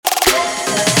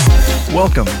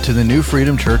Welcome to the New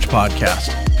Freedom Church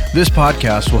podcast. This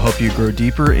podcast will help you grow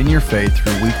deeper in your faith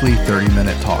through weekly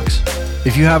 30-minute talks.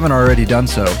 If you haven't already done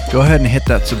so, go ahead and hit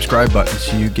that subscribe button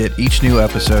so you get each new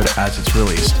episode as it's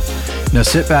released. Now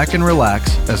sit back and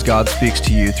relax as God speaks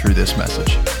to you through this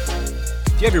message.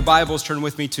 If you have your Bibles, turn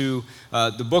with me to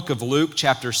the book of Luke,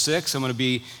 chapter 6. I'm going to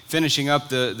be finishing up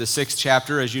the sixth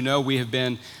chapter. As you know, we have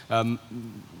been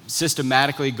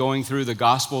systematically going through the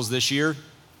Gospels this year.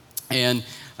 And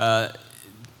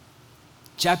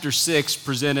chapter 6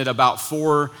 presented about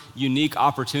 4 unique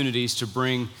opportunities to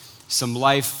bring some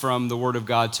life from the Word of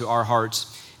God to our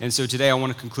hearts. And so today I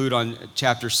want to conclude on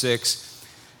chapter 6,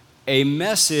 a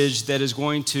message that is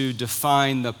going to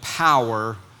define the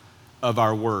power of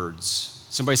our words.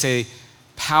 Somebody say,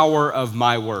 power of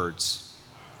my words.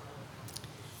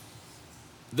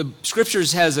 The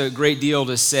Scriptures has a great deal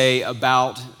to say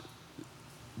about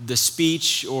the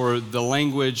speech or the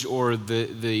language or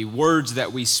the words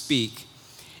that we speak.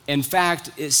 In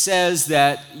fact, it says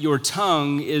that your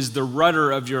tongue is the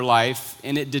rudder of your life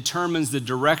and it determines the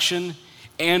direction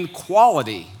and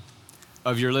quality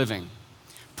of your living.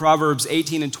 Proverbs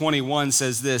 18:21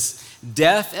 says this,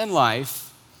 death and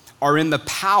life are in the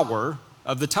power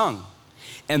of the tongue,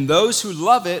 and those who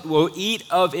love it will eat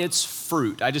of its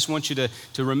fruit. I just want you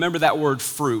to remember that word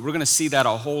fruit. We're going to see that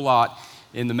a whole lot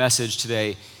in the message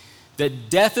today, that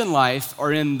death and life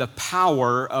are in the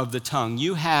power of the tongue.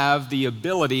 You have the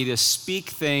ability to speak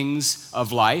things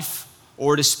of life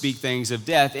or to speak things of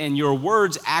death, and your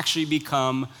words actually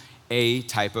become a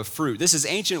type of fruit. This is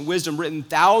ancient wisdom written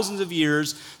thousands of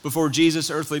years before Jesus'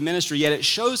 earthly ministry, yet it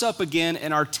shows up again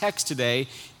in our text today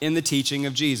in the teaching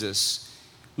of Jesus.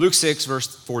 Luke 6, verse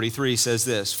 43 says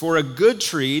this, "For a good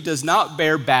tree does not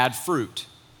bear bad fruit,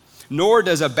 nor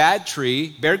does a bad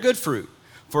tree bear good fruit.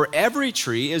 For every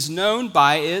tree is known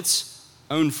by its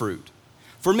own fruit.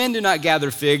 For men do not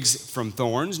gather figs from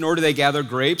thorns, nor do they gather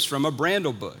grapes from a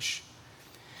bramble bush."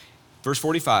 Verse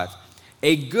 45,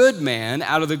 "A good man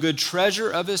out of the good treasure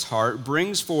of his heart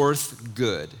brings forth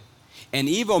good. An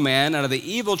evil man out of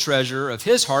the evil treasure of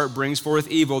his heart brings forth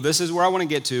evil." This is where I want to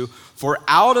get to. "For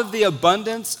out of the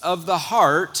abundance of the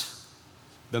heart,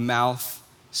 the mouth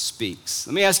speaks."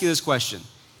 Let me ask you this question.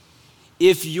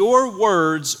 If your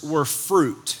words were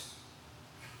fruit,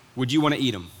 would you want to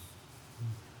eat them?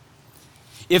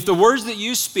 If the words that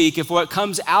you speak, if what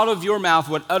comes out of your mouth,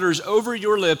 what utters over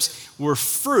your lips were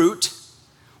fruit,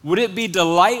 would it be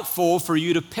delightful for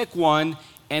you to pick one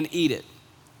and eat it?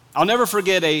 I'll never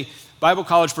forget a Bible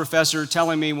college professor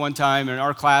telling me one time in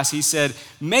our class, he said,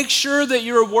 "Make sure that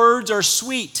your words are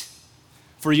sweet,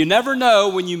 for you never know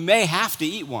when you may have to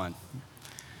eat one."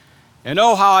 And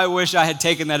oh, how I wish I had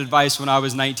taken that advice when I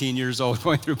was 19 years old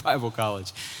going through Bible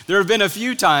college. There have been a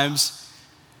few times,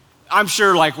 I'm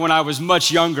sure like when I was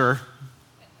much younger,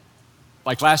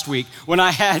 like last week, when I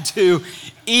had to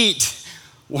eat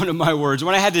one of my words,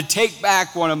 when I had to take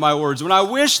back one of my words, when I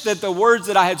wished that the words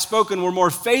that I had spoken were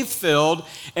more faith-filled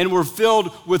and were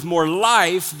filled with more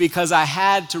life because I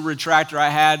had to retract or I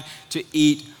had to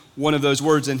eat one of those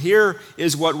words. And here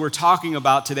is what we're talking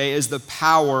about today is the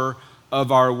power of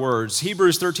our words.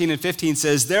 Hebrews 13:15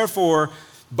 says, "Therefore,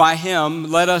 by him,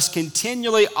 let us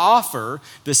continually offer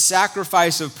the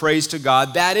sacrifice of praise to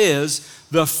God, that is,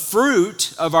 the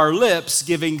fruit of our lips,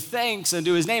 giving thanks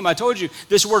unto his name." I told you,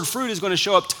 this word fruit is going to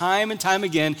show up time and time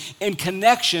again in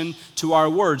connection to our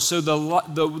words. So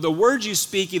the words you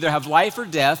speak either have life or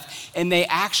death, and they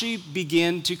actually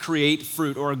begin to create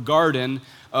fruit or a garden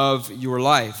of your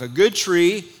life. A good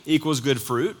tree equals good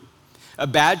fruit. A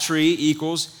bad tree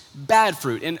equals bad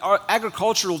fruit. In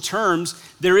agricultural terms,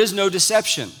 there is no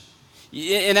deception.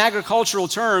 In agricultural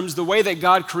terms, the way that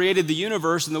God created the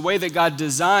universe and the way that God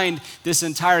designed this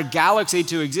entire galaxy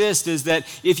to exist is that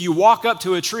if you walk up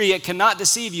to a tree, it cannot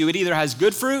deceive you. It either has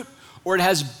good fruit or it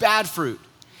has bad fruit.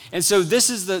 And so this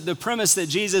is the premise that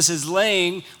Jesus is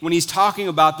laying when he's talking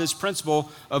about this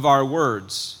principle of our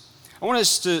words. I want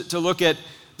us to look at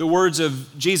the words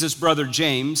of Jesus' brother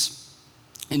James.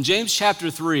 In James chapter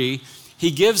 3, he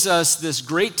gives us this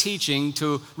great teaching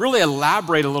to really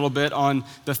elaborate a little bit on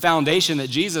the foundation that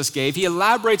Jesus gave. He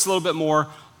elaborates a little bit more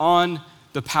on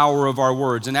the power of our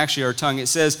words and actually our tongue. It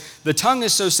says, "The tongue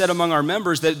is so set among our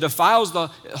members that it defiles the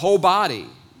whole body."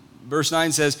 Verse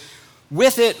 9 says,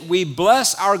 "With it we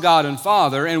bless our God and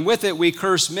Father, and with it we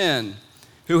curse men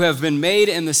who have been made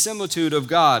in the similitude of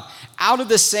God. Out of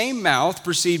the same mouth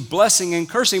proceed blessing and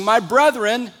cursing. My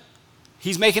brethren,"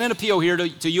 he's making an appeal here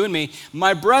to you and me,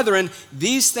 "my brethren,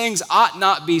 these things ought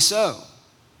not be so."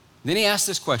 Then he asks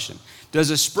this question,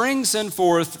 "Does a spring send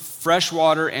forth fresh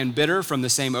water and bitter from the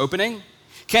same opening?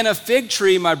 Can a fig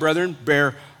tree, my brethren,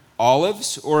 bear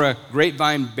olives, or a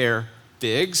grapevine bear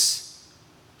figs.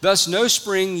 Thus no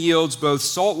spring yields both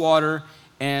salt water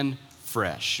and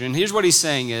fresh. And here's what he's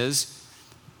saying is,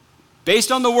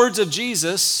 based on the words of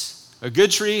Jesus, a good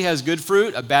tree has good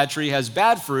fruit, a bad tree has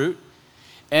bad fruit,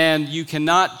 and you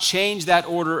cannot change that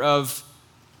order of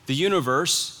the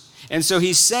universe. And so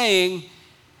he's saying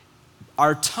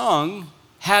our tongue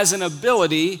has an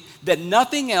ability that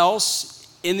nothing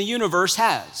else in the universe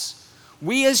has.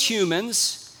 We as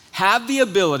humans have the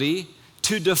ability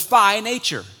to defy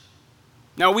nature.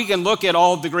 Now we can look at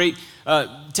all of the great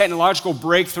technological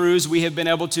breakthroughs. We have been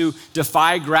able to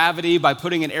defy gravity by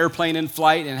putting an airplane in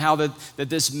flight, and how that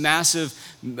this massive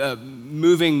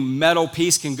moving metal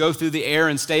piece can go through the air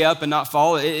and stay up and not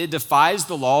fall. It defies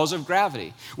the laws of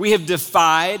gravity. We have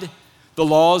defied the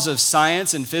laws of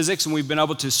science and physics, and we've been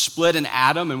able to split an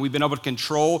atom, and we've been able to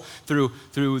control through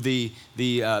the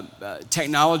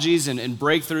technologies and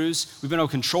breakthroughs. We've been able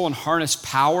to control and harness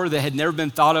power that had never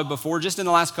been thought of before, just in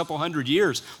the last couple 100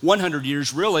 years, 100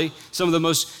 years really, some of the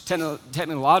most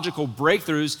technological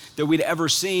breakthroughs that we'd ever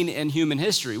seen in human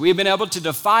history. We have been able to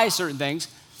defy certain things,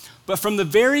 but from the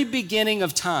very beginning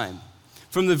of time,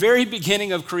 from the very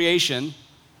beginning of creation,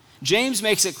 James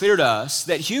makes it clear to us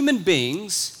that human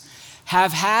beings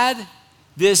have had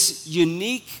this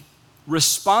unique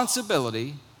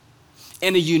responsibility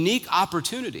and a unique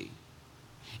opportunity.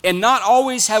 And not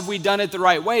always have we done it the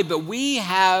right way, but we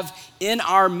have in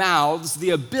our mouths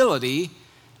the ability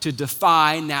to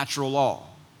defy natural law.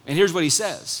 And here's what he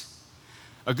says.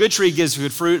 A good tree gives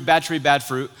good fruit, bad tree, bad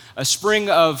fruit. A spring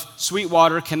of sweet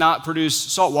water cannot produce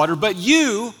salt water. But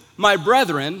you, my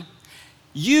brethren,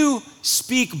 you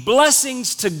speak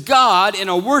blessings to God in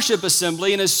a worship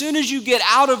assembly, and as soon as you get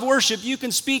out of worship, you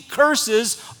can speak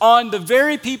curses on the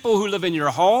very people who live in your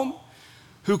home,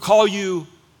 who call you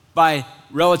by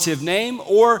relative name,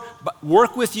 or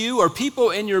work with you, or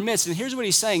people in your midst. And here's what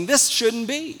he's saying. This shouldn't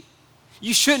be.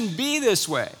 You shouldn't be this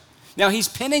way. Now, he's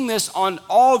pinning this on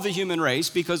all the human race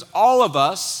because all of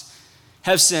us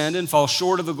have sinned and fall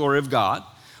short of the glory of God.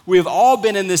 We have all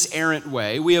been in this errant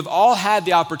way. We have all had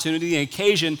the opportunity and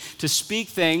occasion to speak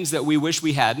things that we wish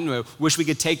we hadn't, or wish we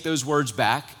could take those words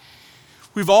back.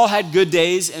 We've all had good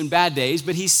days and bad days,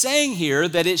 but he's saying here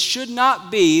that it should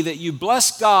not be that you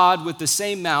bless God with the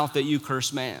same mouth that you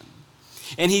curse man.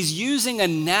 And he's using a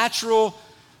natural,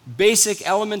 basic,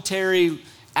 elementary,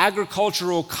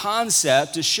 agricultural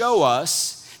concept to show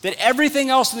us that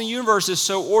everything else in the universe is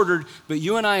so ordered, but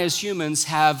you and I as humans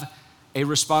have a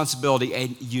responsibility, a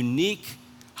unique,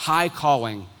 high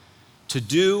calling to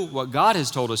do what God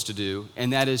has told us to do,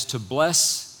 and that is to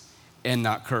bless and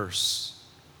not curse.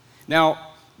 Now,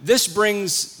 this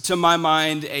brings to my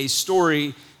mind a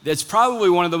story that's probably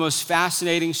one of the most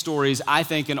fascinating stories, I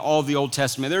think, in all of the Old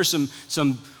Testament. There's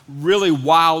some really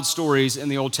wild stories in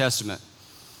the Old Testament.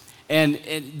 And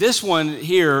this one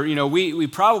here, we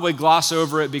probably gloss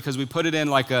over it because we put it in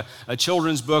like a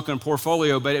children's book and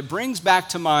portfolio, but it brings back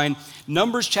to mind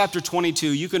Numbers chapter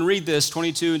 22. You can read this,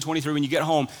 22 and 23, when you get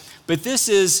home. But this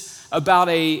is about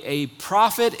a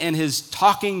prophet and his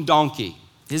talking donkey.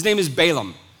 His name is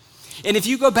Balaam. And if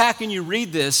you go back and you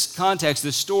read this context,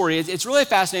 this story, it's really a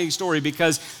fascinating story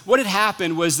because what had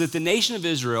happened was that the nation of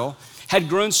Israel had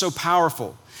grown so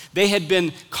powerful. They had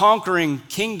been conquering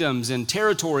kingdoms and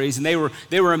territories, and they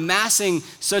were amassing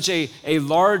such a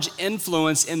large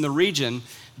influence in the region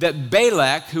that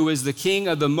Balak, who was the king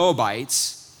of the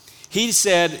Moabites, he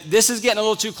said, this is getting a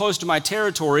little too close to my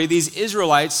territory. These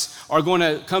Israelites are going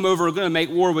to come over, are going to make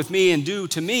war with me and do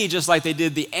to me just like they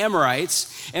did the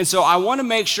Amorites. And so I want to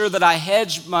make sure that I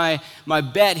hedge my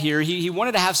bet here. He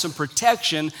wanted to have some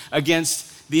protection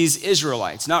against these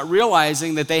Israelites, not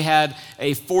realizing that they had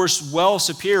a force well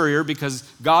superior because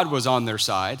God was on their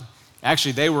side.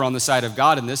 Actually, they were on the side of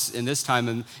God in this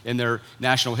time in their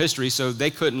national history, so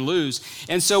they couldn't lose.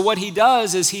 And so what he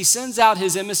does is he sends out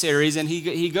his emissaries, and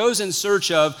he goes in search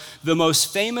of the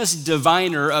most famous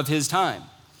diviner of his time,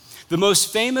 the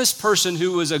most famous person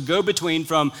who was a go-between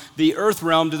from the earth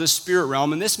realm to the spirit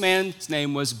realm, and this man's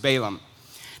name was Balaam.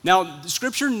 Now,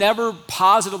 Scripture never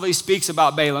positively speaks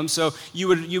about Balaam, so you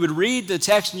would read the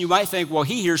text and you might think, well,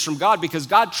 he hears from God because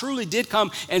God truly did come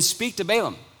and speak to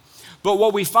Balaam. But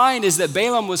what we find is that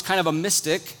Balaam was kind of a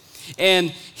mystic, and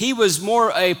he was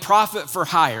more a prophet for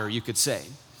hire, you could say.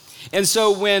 And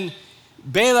so when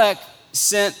Balak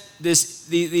sent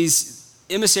these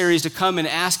emissaries to come and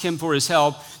ask him for his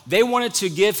help, they wanted to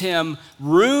give him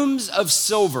rooms of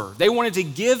silver. They wanted to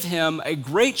give him a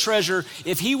great treasure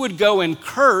if he would go and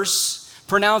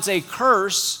pronounce a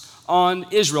curse on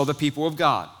Israel, the people of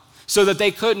God, so that they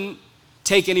couldn't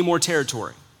take any more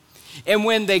territory. And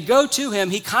when they go to him,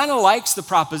 he kind of likes the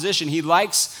proposition. He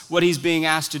likes what he's being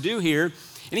asked to do here.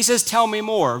 And he says, tell me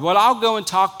more. Well, I'll go and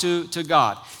talk to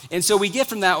God. And so we get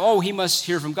from that, oh, he must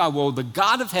hear from God. Well, the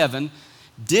God of heaven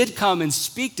did come and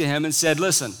speak to him and said,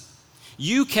 listen,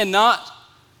 you cannot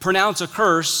pronounce a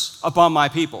curse upon my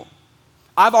people.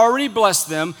 I've already blessed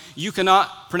them. You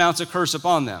cannot pronounce a curse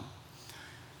upon them.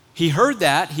 He heard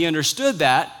that. He understood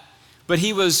that. But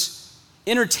he was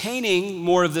entertaining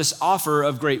more of this offer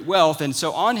of great wealth. And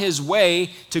so on his way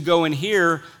to go and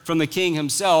hear from the king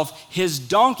himself, his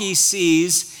donkey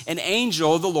sees an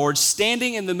angel of the Lord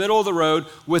standing in the middle of the road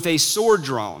with a sword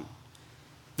drawn.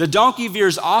 The donkey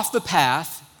veers off the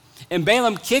path, and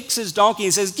Balaam kicks his donkey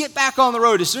and says, get back on the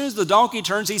road. As soon as the donkey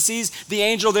turns, he sees the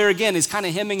angel there again. He's kind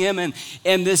of hemming him, and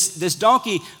this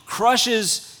donkey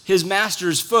crushes his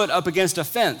master's foot up against a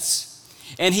fence.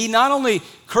 And he not only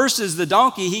curses the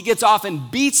donkey, he gets off and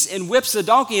beats and whips the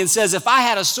donkey and says, if I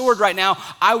had a sword right now,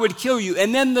 I would kill you.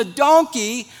 And then the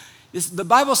donkey, the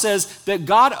Bible says that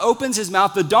God opens his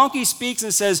mouth. The donkey speaks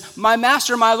and says, my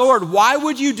master, my Lord, why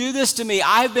would you do this to me?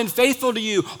 I have been faithful to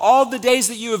you all the days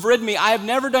that you have ridden me. I have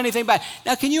never done anything bad.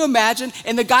 Now, can you imagine?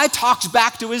 And the guy talks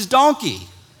back to his donkey.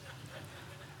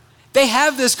 They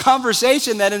have this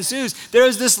conversation that ensues. There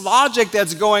is this logic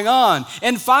that's going on.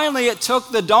 And finally, it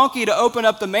took the donkey to open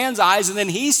up the man's eyes, and then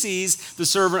he sees the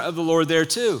servant of the Lord there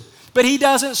too. But he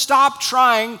doesn't stop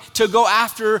trying to go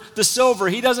after the silver.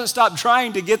 He doesn't stop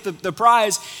trying to get the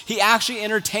prize. He actually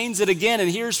entertains it again and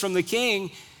hears from the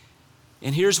king.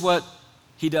 And here's what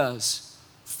he does.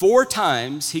 4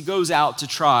 times he goes out to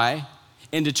try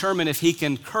and determine if he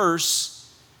can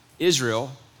curse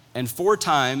Israel. And 4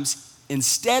 times,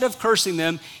 instead of cursing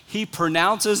them, he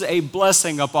pronounces a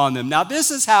blessing upon them. Now, this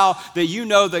is how that you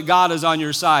know that God is on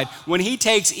your side. When he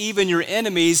takes even your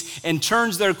enemies and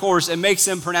turns their course and makes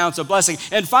them pronounce a blessing.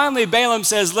 And finally, Balaam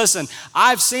says, listen,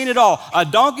 I've seen it all. A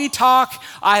donkey talk.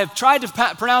 I have tried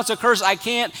to pronounce a curse. I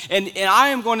can't. And I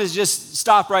am going to just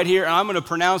stop right here, and I'm going to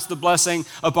pronounce the blessing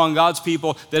upon God's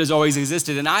people that has always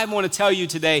existed. And I want to tell you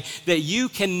today that you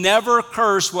can never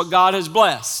curse what God has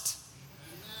blessed.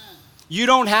 You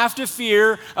don't have to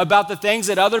fear about the things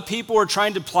that other people are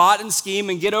trying to plot and scheme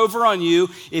and get over on you.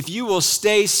 If you will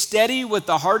stay steady with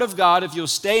the heart of God, if you'll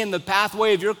stay in the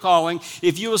pathway of your calling,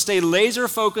 if you will stay laser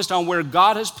focused on where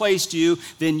God has placed you,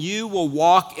 then you will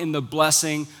walk in the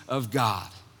blessing of God.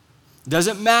 It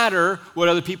doesn't matter what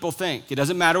other people think. It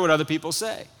doesn't matter what other people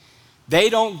say. They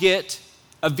don't get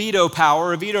a veto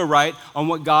power, a veto right on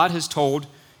what God has told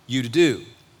you to do.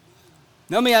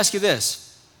 Now, let me ask you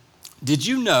this. Did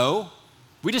you know?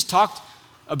 We just talked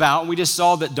about, we just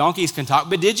saw that donkeys can talk,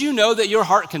 but did you know that your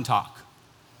heart can talk?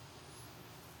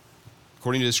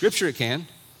 According to the scripture, it can.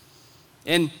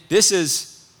 And this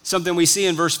is something we see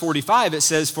in verse 45. It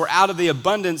says, for out of the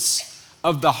abundance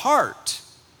of the heart,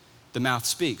 the mouth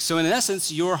speaks. So in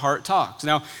essence, your heart talks.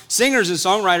 Now, singers and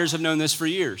songwriters have known this for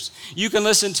years. You can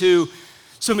listen to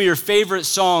some of your favorite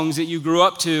songs that you grew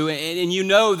up to, and you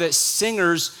know that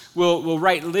singers will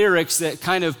write lyrics that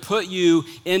kind of put you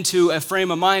into a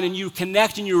frame of mind, and you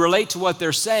connect and you relate to what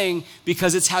they're saying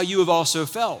because it's how you have also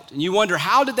felt. And you wonder,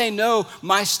 how did they know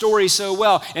my story so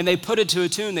well? And they put it to a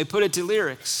tune, they put it to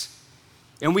lyrics.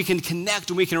 And we can connect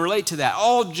and we can relate to that.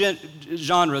 All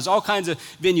genres, all kinds of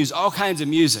venues, all kinds of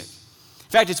music.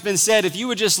 In fact, it's been said, if you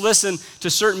would just listen to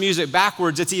certain music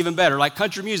backwards, it's even better. Like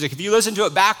country music, if you listen to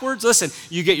it backwards, listen,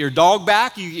 you get your dog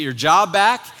back, you get your job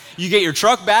back, you get your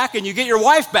truck back, and you get your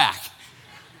wife back.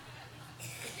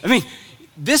 I mean,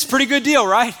 this is a pretty good deal,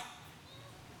 right?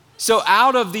 So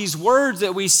out of these words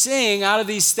that we sing, out of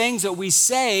these things that we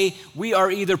say, we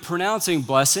are either pronouncing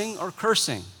blessing or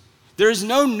cursing. There is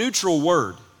no neutral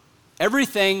word.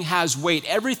 Everything has weight.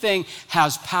 Everything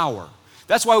has power.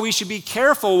 That's why we should be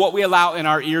careful what we allow in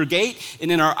our ear gate and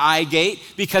in our eye gate,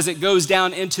 because it goes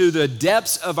down into the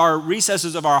depths of our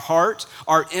recesses of our heart,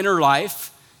 our inner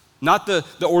life, not the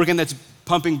organ that's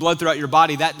pumping blood throughout your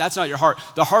body. That's not your heart.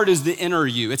 The heart is the inner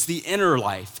you. It's the inner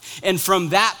life. And from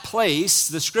that place,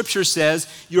 the scripture says,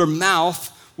 your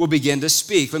mouth will begin to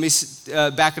speak. Let me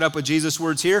back it up with Jesus'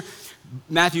 words here.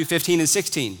 Matthew 15 and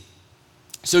 16.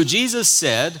 So Jesus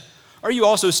said, are you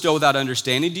also still without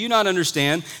understanding? Do you not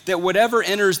understand that whatever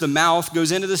enters the mouth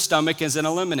goes into the stomach and is then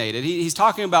eliminated? He's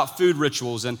talking about food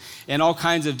rituals and all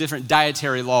kinds of different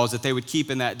dietary laws that they would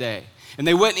keep in that day. And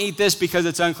they wouldn't eat this because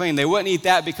it's unclean. They wouldn't eat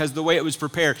that because of the way it was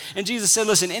prepared. And Jesus said,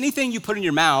 listen, anything you put in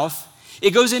your mouth,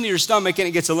 it goes into your stomach and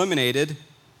it gets eliminated.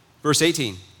 Verse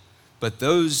 18, but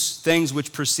those things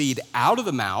which proceed out of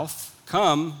the mouth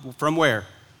come from where?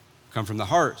 Come from the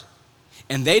heart.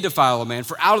 and they defile a man.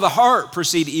 For out of the heart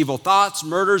proceed evil thoughts,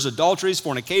 murders, adulteries,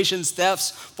 fornications, thefts,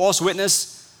 false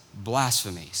witness,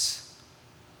 blasphemies.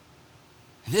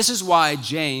 And this is why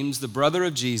James, the brother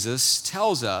of Jesus,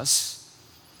 tells us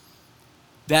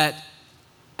that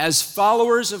as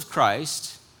followers of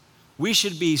Christ, we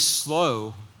should be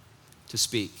slow to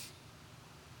speak,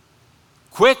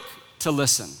 quick to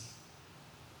listen.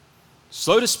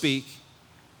 Slow to speak,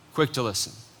 quick to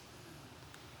listen.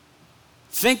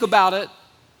 Think about it,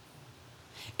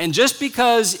 and just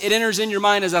because it enters in your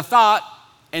mind as a thought,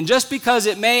 and just because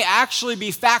it may actually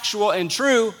be factual and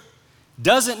true,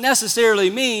 doesn't necessarily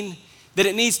mean that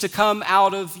it needs to come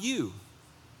out of you.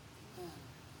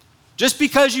 Just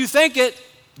because you think it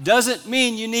doesn't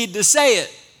mean you need to say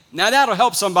it. Now that'll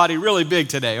help somebody really big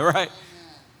today, all right?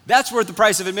 That's worth the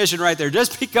price of admission right there.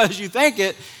 Just because you think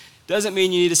it doesn't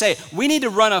mean you need to say it. We need to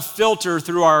run a filter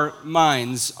through our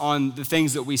minds on the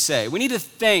things that we say. We need to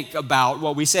think about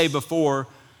what we say before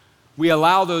we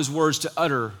allow those words to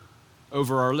utter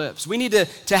over our lips. We need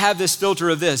to have this filter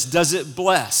of this. Does it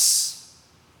bless?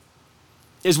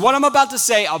 Is what I'm about to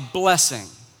say a blessing?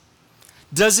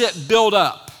 Does it build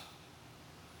up?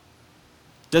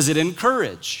 Does it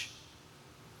encourage?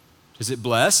 Does it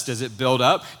bless? Does it build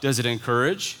up? Does it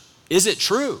encourage? Is it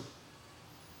true?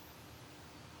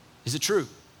 Is it true?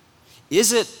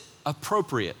 Is it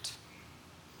appropriate?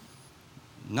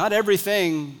 Not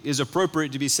everything is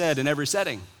appropriate to be said in every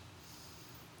setting.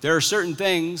 There are certain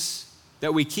things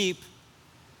that we keep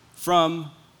from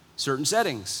certain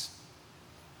settings.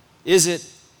 Is it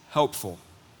helpful?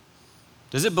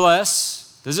 Does it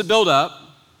bless? Does it build up?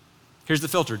 Here's the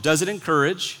filter. Does it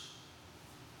encourage?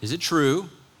 Is it true?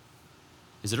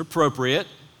 Is it appropriate?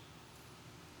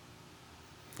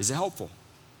 Is it helpful?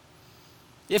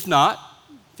 If not,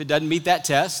 if it doesn't meet that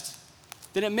test,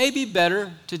 then it may be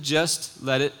better to just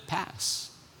let it pass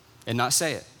and not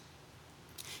say it.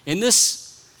 And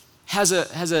this has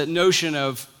a notion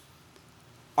of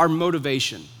our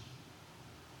motivation.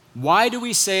 Why do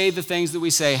we say the things that we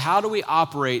say? How do we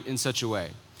operate in such a way?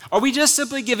 Are we just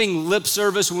simply giving lip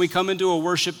service when we come into a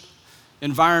worship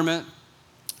environment?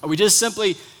 Are we just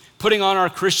simply putting on our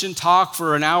Christian talk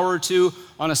for an hour or two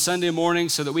on a Sunday morning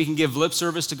so that we can give lip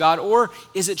service to God? Or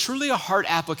is it truly a heart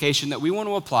application that we want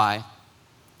to apply,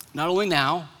 not only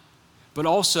now, but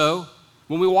also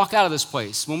when we walk out of this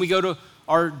place, when we go to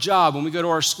our job, when we go to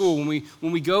our school,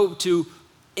 when we go to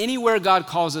anywhere God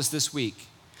calls us this week?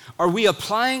 Are we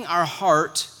applying our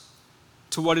heart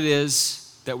to what it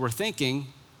is that we're thinking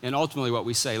and ultimately what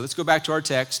we say? Let's go back to our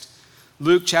text,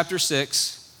 Luke chapter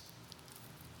 6,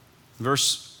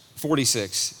 verse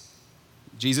 46.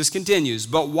 Jesus continues,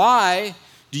 "But why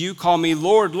do you call me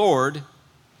Lord, Lord,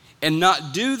 and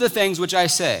not do the things which I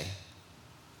say?"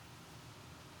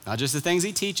 Not just the things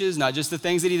he teaches, not just the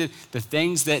things that he did, the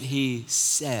things that he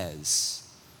says.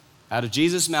 Out of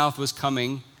Jesus' mouth was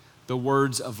coming the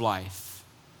words of life.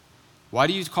 Why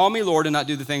do you call me Lord and not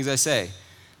do the things I say?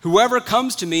 Whoever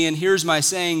comes to me and hears my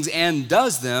sayings and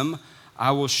does them,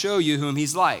 I will show you whom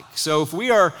he's like. So if we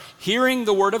are hearing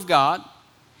the word of God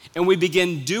and we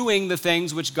begin doing the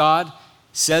things which God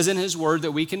says in his word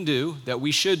that we can do, that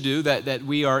we should do, that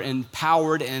we are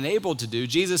empowered and enabled to do,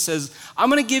 Jesus says, I'm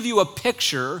going to give you a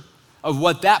picture of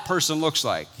what that person looks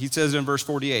like. He says in verse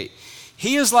 48,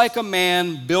 he is like a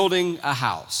man building a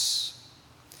house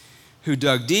who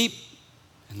dug deep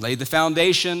and laid the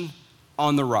foundation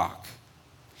on the rock.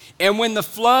 And when the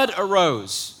flood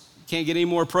arose, can't get any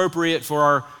more appropriate for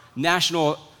our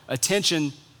national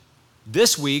attention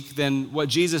this week than what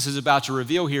Jesus is about to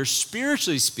reveal here,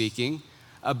 spiritually speaking,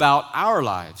 about our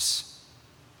lives.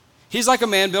 He's like a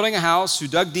man building a house who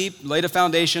dug deep, laid a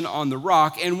foundation on the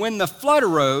rock, and when the flood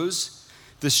arose,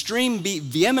 the stream beat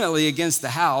vehemently against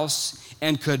the house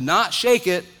and could not shake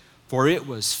it, for it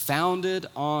was founded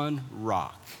on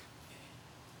rock.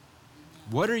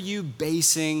 What are you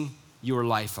basing your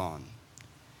life on?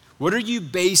 What are you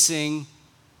basing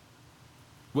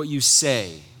what you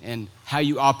say and how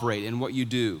you operate and what you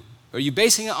do? Are you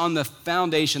basing it on the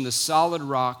foundation, the solid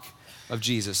rock of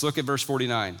Jesus? Look at verse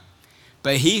 49.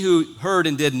 But he who heard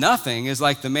and did nothing is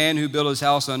like the man who built his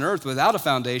house on earth without a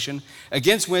foundation,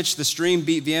 against which the stream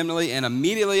beat vehemently, and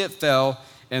immediately it fell,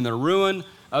 and the ruin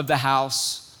of the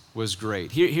house was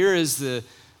great. Here is the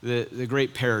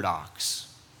great paradox.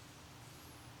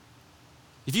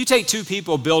 If you take two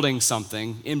people building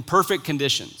something in perfect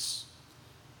conditions,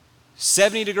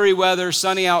 70-degree weather,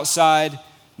 sunny outside,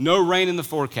 no rain in the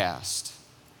forecast.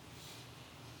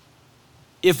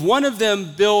 If one of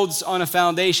them builds on a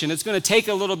foundation, it's going to take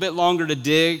a little bit longer to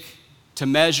dig, to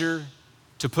measure,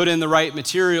 to put in the right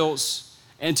materials,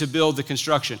 and to build the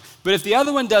construction. But if the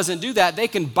other one doesn't do that, they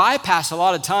can bypass a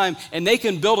lot of time and they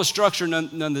can build a structure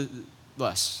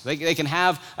nonetheless. They can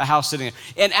have a house sitting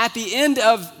there. And at the end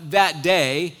of that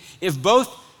day, if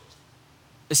both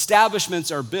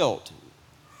establishments are built,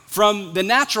 from the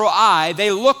natural eye,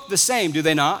 they look the same, do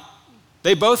they not?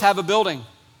 They both have a building.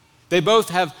 They both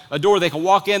have a door. They can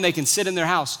walk in, they can sit in their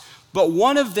house. But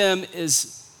one of them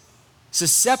is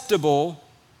susceptible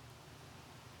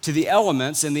to the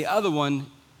elements, and the other one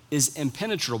is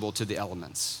impenetrable to the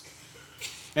elements.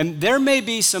 And there may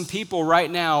be some people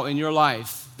right now in your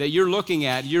life that you're looking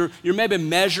at. You're maybe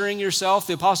measuring yourself.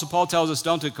 The Apostle Paul tells us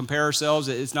don't to compare ourselves.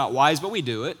 It's not wise, but we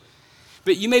do it.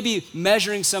 But you may be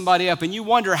measuring somebody up and you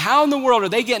wonder, how in the world are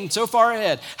they getting so far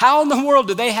ahead? How in the world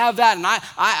do they have that? And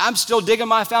I'm still digging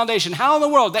my foundation. How in the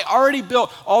world? They already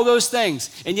built all those things.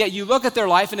 And yet you look at their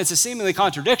life and it's a seemingly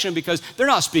contradiction because they're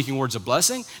not speaking words of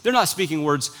blessing. They're not speaking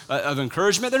words of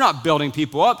encouragement. They're not building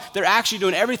people up. They're actually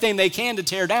doing everything they can to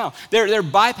tear down. They're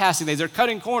bypassing things. They're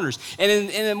cutting corners. And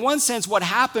in one sense, what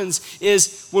happens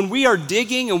is when we are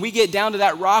digging and we get down to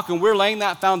that rock and we're laying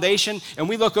that foundation and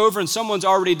we look over and someone's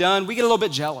already done, we get a little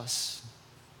bit jealous.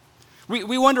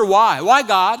 We wonder why. Why,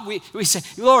 God? We say,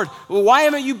 Lord, well, why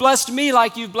haven't you blessed me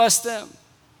like you've blessed them?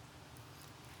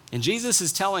 And Jesus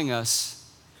is telling us,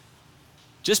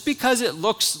 just because it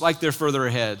looks like they're further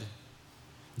ahead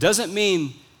doesn't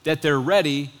mean that they're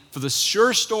ready for the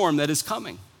sure storm that is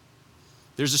coming.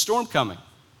 There's a storm coming.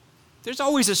 There's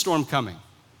always a storm coming.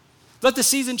 Let the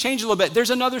season change a little bit. There's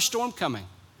another storm coming.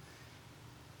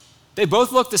 They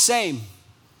both look the same,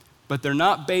 but they're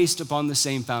not based upon the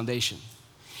same foundation.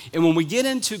 And when we get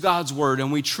into God's word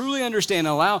and we truly understand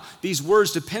and allow these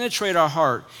words to penetrate our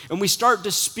heart and we start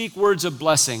to speak words of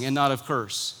blessing and not of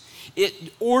curse,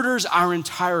 it orders our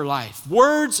entire life.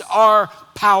 Words are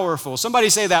powerful. Somebody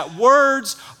say that.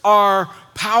 Words are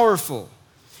powerful.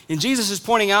 And Jesus is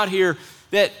pointing out here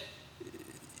that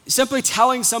simply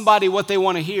telling somebody what they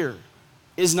want to hear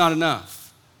is not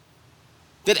enough.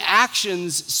 That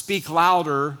actions speak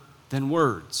louder than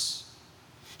words.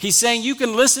 He's saying you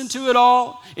can listen to it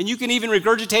all and you can even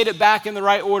regurgitate it back in the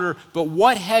right order, but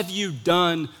what have you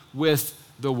done with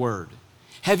the word?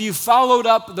 Have you followed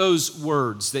up those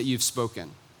words that you've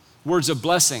spoken? Words of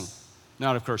blessing,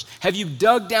 not of curse. Have you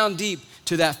dug down deep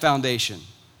to that foundation?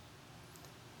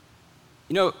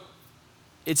 You know,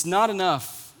 it's not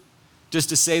enough just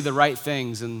to say the right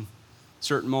things in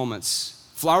certain moments.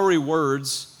 Flowery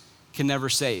words can never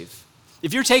save.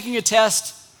 If you're taking a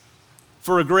test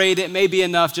for a grade, it may be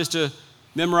enough just to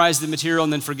memorize the material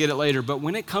and then forget it later. But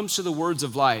when it comes to the words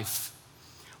of life,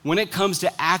 when it comes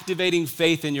to activating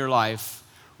faith in your life,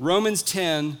 Romans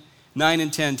 10, 9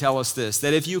 and 10 tell us this,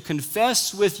 that if you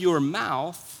confess with your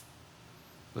mouth,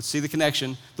 let's see the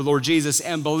connection, the Lord Jesus,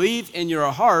 and believe in your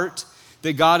heart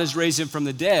that God has raised him from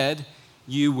the dead,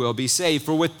 you will be saved.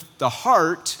 For with the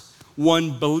heart,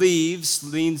 one believes,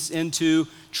 leans into,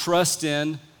 trust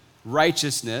in,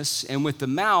 righteousness, and with the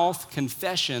mouth,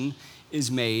 confession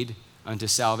is made unto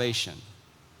salvation.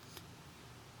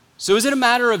 So is it a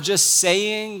matter of just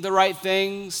saying the right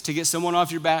things to get someone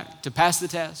off your back, to pass the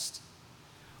test?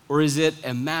 Or is it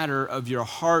a matter of your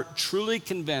heart truly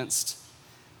convinced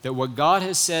that what God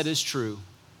has said is true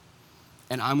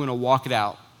and I'm going to walk it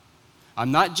out?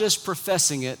 I'm not just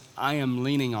professing it, I am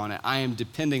leaning on it. I am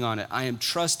depending on it. I am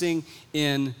trusting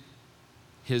in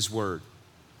his word.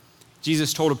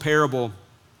 Jesus told a parable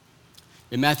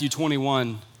in Matthew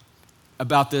 21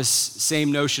 about this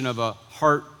same notion of a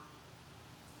heart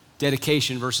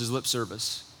dedication versus lip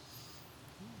service.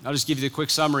 I'll just give you the quick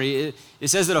summary. It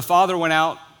says that a father went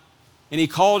out and he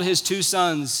called his two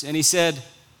sons and he said,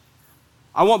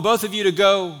 I want both of you to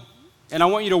go and I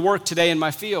want you to work today in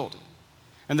my field.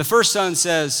 And the first son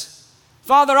says,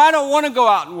 Father, I don't want to go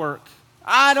out and work.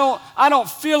 I don't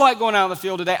feel like going out in the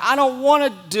field today. I don't want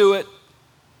to do it.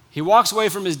 He walks away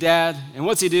from his dad, and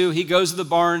what's he do? He goes to the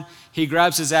barn, he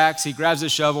grabs his axe, he grabs his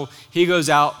shovel, he goes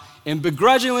out, and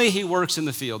begrudgingly he works in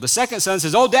the field. The second son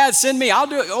says, oh, Dad, send me, I'll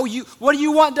do it. Oh, what do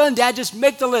you want done, Dad? Just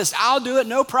make the list, I'll do it,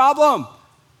 no problem.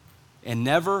 And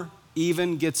never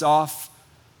even gets off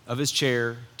of his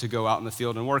chair to go out in the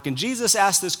field and work. And Jesus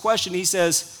asked this question, he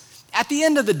says, at the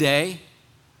end of the day,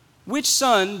 which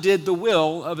son did the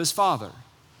will of his father?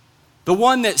 The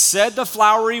one that said the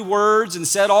flowery words and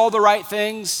said all the right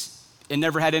things and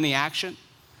never had any action?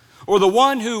 Or the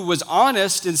one who was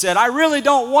honest and said, I really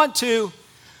don't want to,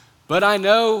 but I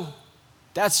know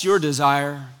that's your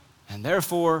desire, and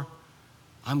therefore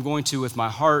I'm going to, with my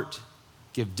heart,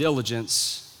 give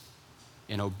diligence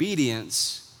and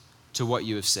obedience to what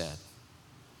you have said.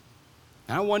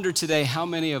 And I wonder today how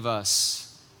many of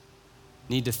us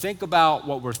need to think about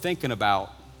what we're thinking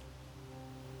about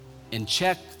and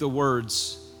check the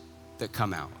words that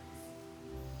come out.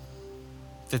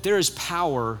 That there is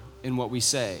power in what we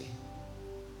say.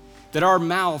 That our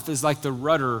mouth is like the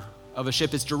rudder of a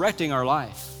ship. It's directing our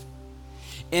life.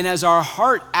 And as our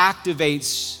heart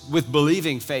activates with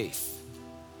believing faith,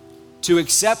 to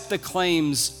accept the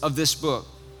claims of this book,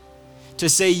 to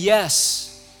say yes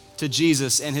to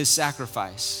Jesus and his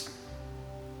sacrifice,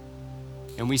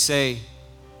 and we say,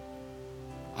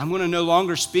 I'm going to no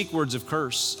longer speak words of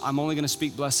curse. I'm only going to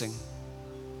speak blessing.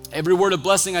 Every word of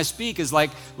blessing I speak is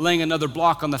like laying another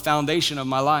block on the foundation of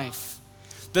my life.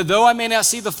 That though I may not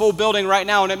see the full building right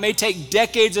now, and it may take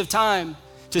decades of time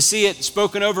to see it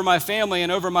spoken over my family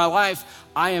and over my life,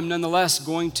 I am nonetheless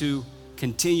going to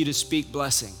continue to speak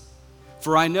blessing.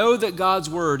 For I know that God's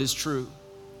word is true.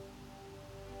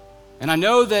 And I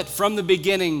know that from the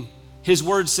beginning, his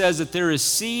word says that there is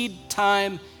seed,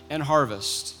 time, and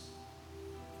harvest.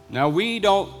 Now, we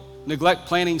don't neglect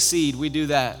planting seed. We do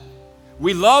that.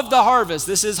 We love the harvest.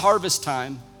 This is harvest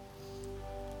time.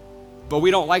 But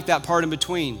we don't like that part in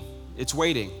between. It's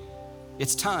waiting.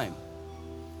 It's time.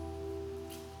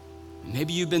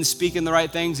 Maybe you've been speaking the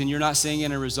right things and you're not seeing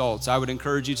any results. I would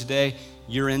encourage you today,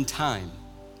 you're in time.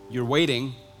 You're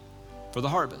waiting for the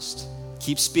harvest.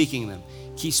 Keep speaking them.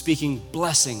 Keep speaking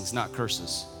blessings, not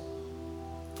curses.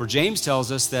 For James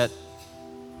tells us that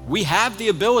we have the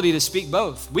ability to speak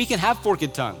both. We can have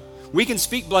forked tongue. We can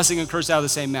speak blessing and curse out of the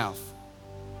same mouth.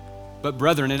 But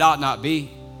brethren, it ought not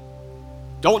be.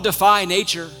 Don't defy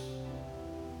nature.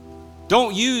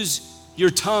 Don't use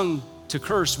your tongue to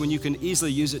curse when you can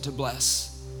easily use it to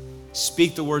bless.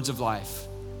 Speak the words of life.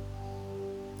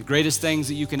 The greatest things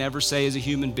that you can ever say as a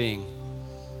human being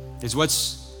is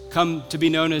what's come to be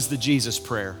known as the Jesus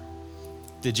prayer.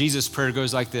 The Jesus prayer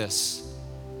goes like this: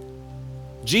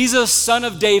 Jesus, Son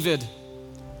of David,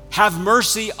 have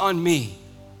mercy on me,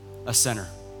 a sinner.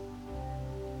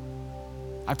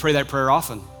 I pray that prayer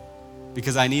often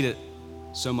because I need it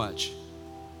so much.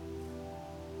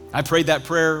 I prayed that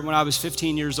prayer when I was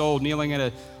 15 years old, kneeling at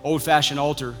an old-fashioned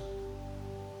altar.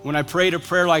 When I prayed a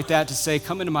prayer like that to say,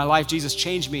 come into my life, Jesus,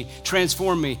 change me,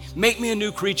 transform me, make me a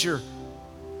new creature.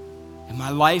 And my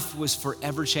life was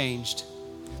forever changed.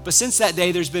 But since that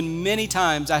day, there's been many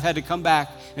times I've had to come back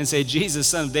and say, Jesus,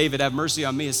 Son of David, have mercy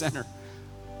on me, a sinner.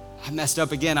 I messed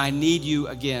up again. I need you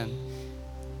again.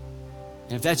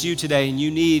 And if that's you today and you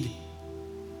need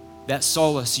that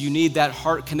solace, you need that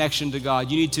heart connection to God,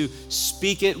 you need to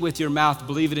speak it with your mouth,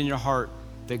 believe it in your heart,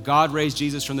 that God raised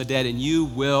Jesus from the dead and you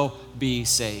will be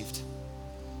saved.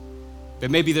 But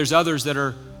maybe there's others that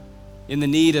are in the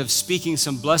need of speaking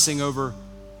some blessing over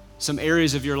some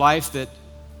areas of your life that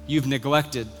you've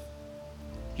neglected.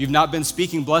 You've not been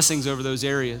speaking blessings over those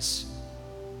areas.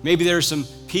 Maybe there are some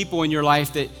people in your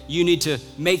life that you need to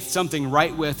make something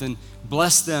right with and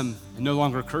bless them and no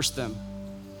longer curse them.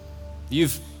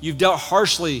 You've dealt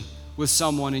harshly with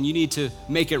someone and you need to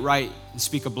make it right and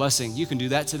speak a blessing. You can do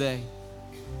that today.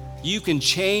 You can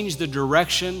change the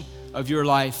direction of your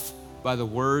life by the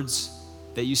words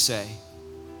that you say.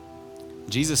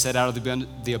 Jesus said, out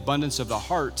of the abundance of the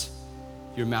heart,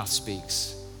 your mouth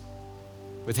speaks.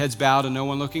 With heads bowed and no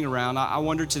one looking around, I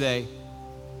wonder today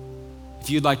if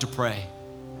you'd like to pray.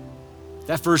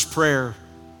 That first prayer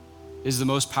is the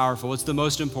most powerful. It's the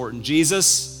most important.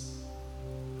 Jesus,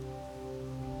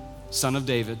 Son of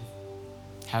David,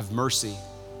 have mercy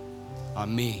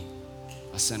on me,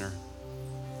 a sinner.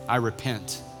 I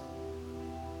repent.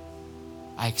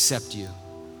 I accept you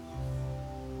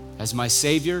as my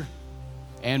Savior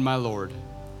and my Lord.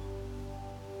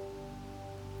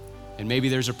 And maybe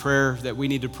there's a prayer that we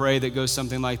need to pray that goes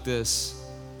something like this: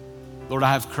 Lord,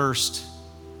 I have cursed.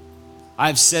 I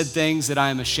have said things that I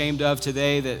am ashamed of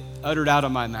today that uttered out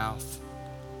of my mouth.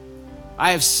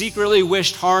 I have secretly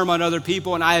wished harm on other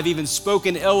people, and I have even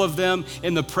spoken ill of them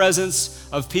in the presence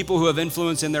of people who have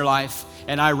influence in their life,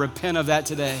 and I repent of that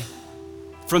today.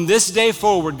 From this day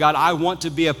forward, God, I want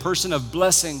to be a person of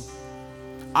blessing.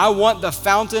 I want the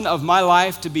fountain of my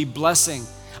life to be blessing.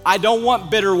 I don't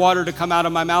want bitter water to come out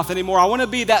of my mouth anymore. I want to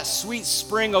be that sweet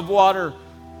spring of water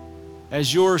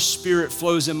as your Spirit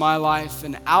flows in my life,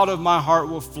 and out of my heart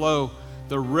will flow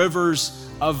the rivers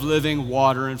of living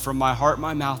water, and from my heart,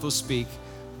 my mouth will speak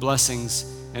blessings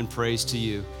and praise to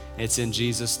you. It's in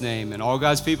Jesus' name. And all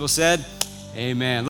God's people said, amen.